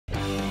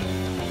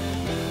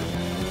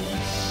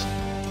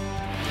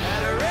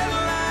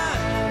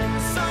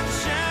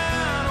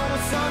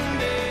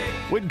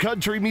When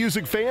country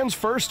music fans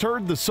first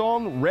heard the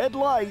song Red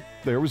Light,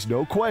 there was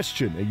no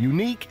question a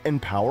unique and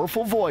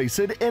powerful voice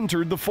had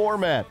entered the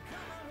format,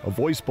 a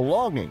voice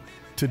belonging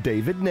to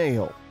David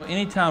Nail.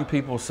 Anytime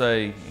people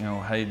say,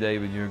 hey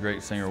David, you're a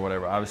great singer or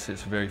whatever, obviously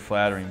it's very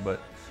flattering, but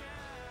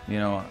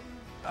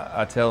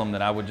I tell them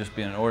that I would just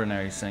be an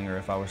ordinary singer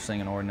if I was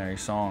singing ordinary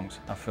songs.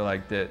 I feel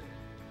like that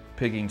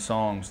picking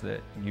songs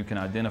that you can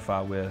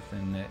identify with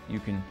and that you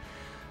can,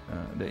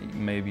 that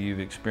maybe you've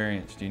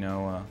experienced,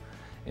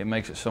 it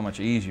makes it so much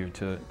easier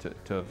to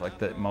like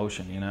that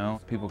emotion,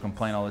 People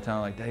complain all the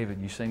time, like,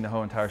 David, you sing the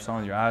whole entire song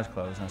with your eyes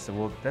closed. And I said,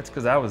 well, that's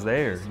because I was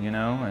there,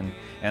 and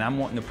I'm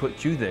wanting to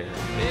put you there.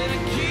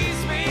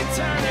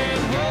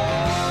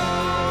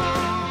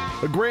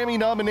 A Grammy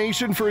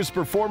nomination for his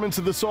performance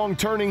of the song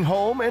Turning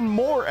Home and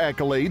more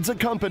accolades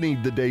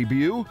accompanied the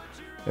debut,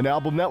 an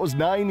album that was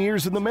 9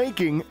 years in the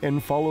making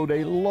and followed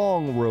a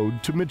long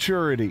road to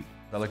maturity.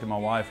 I looked at my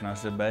wife and I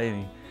said,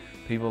 baby,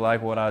 people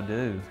like what I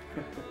do.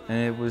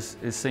 And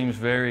it seems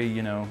very,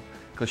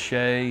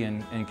 cliche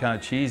and kind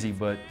of cheesy,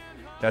 but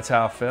that's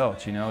how I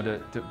felt,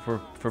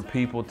 for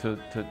people to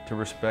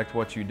respect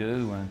what you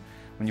do. And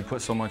when you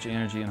put so much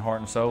energy and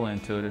heart and soul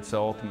into it, it's the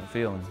ultimate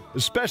feeling.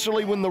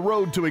 Especially when the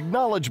road to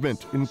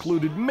acknowledgement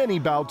included many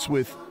bouts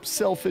with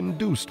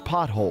self-induced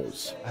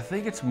potholes. I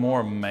think it's more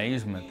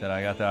amazement that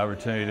I got the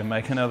opportunity to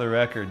make another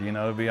record,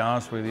 to be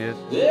honest with you.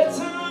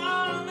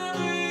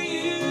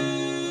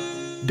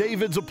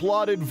 David's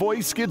applauded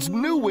voice gets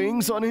new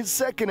wings on his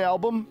second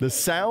album, The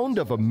Sound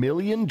of a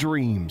Million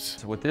Dreams.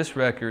 So with this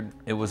record,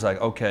 it was like,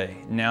 okay,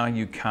 now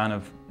you kind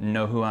of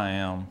know who I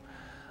am,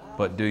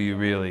 but do you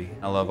really?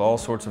 I love all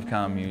sorts of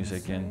kind of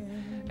music,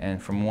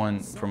 and from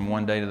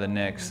one day to the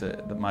next,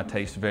 my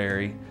tastes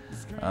vary.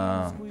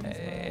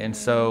 And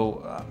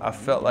so I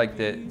felt like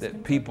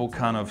that people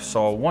kind of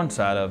saw one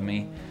side of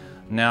me.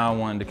 Now I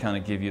wanted to kind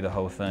of give you the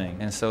whole thing.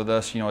 And so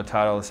thus, a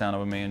title, The Sound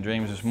of a Million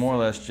Dreams, is more or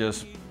less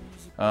just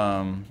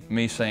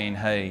me saying,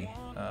 hey,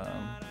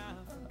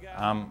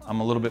 I'm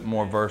a little bit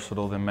more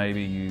versatile than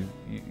maybe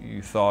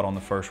you thought on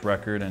the first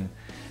record,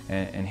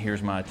 and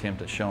here's my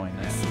attempt at showing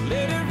that.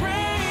 Let it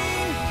rain.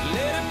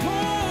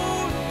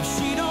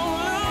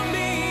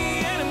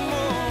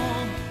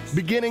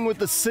 Beginning with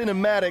the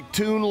cinematic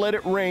tune Let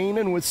It Rain,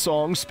 and with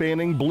songs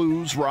spanning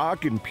blues,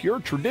 rock, and pure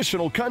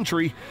traditional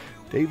country,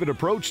 David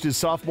approached his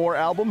sophomore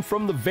album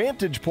from the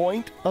vantage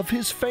point of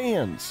his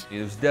fans.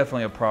 It was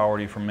definitely a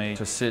priority for me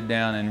to sit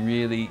down and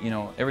really,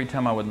 every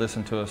time I would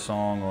listen to a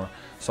song or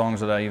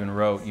songs that I even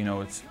wrote,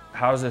 it's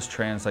how does this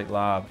translate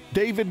live?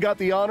 David got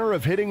the honor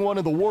of hitting one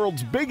of the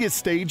world's biggest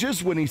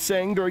stages when he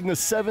sang during the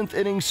 7th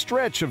inning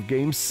stretch of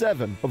Game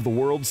 7 of the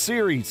World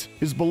Series.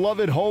 His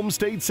beloved home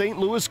state St.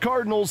 Louis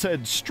Cardinals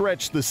had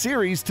stretched the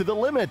series to the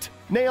limit.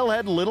 Nail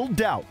had little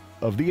doubt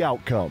of the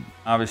outcome.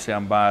 Obviously,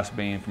 I'm biased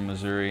being from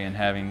Missouri and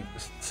having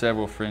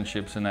several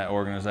friendships in that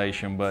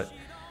organization, but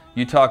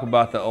you talk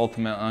about the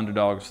ultimate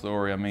underdog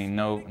story. I mean,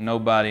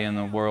 nobody in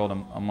the world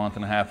a month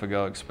and a half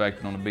ago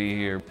expected them to be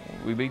here.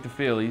 We beat the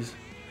Phillies,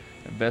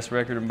 the best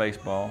record in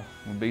baseball.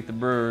 We beat the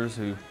Brewers,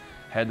 who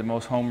had the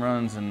most home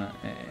runs in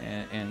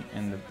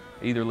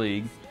either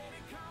league.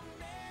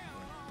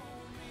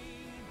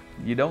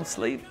 You don't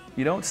sleep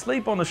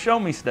on the show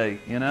me state,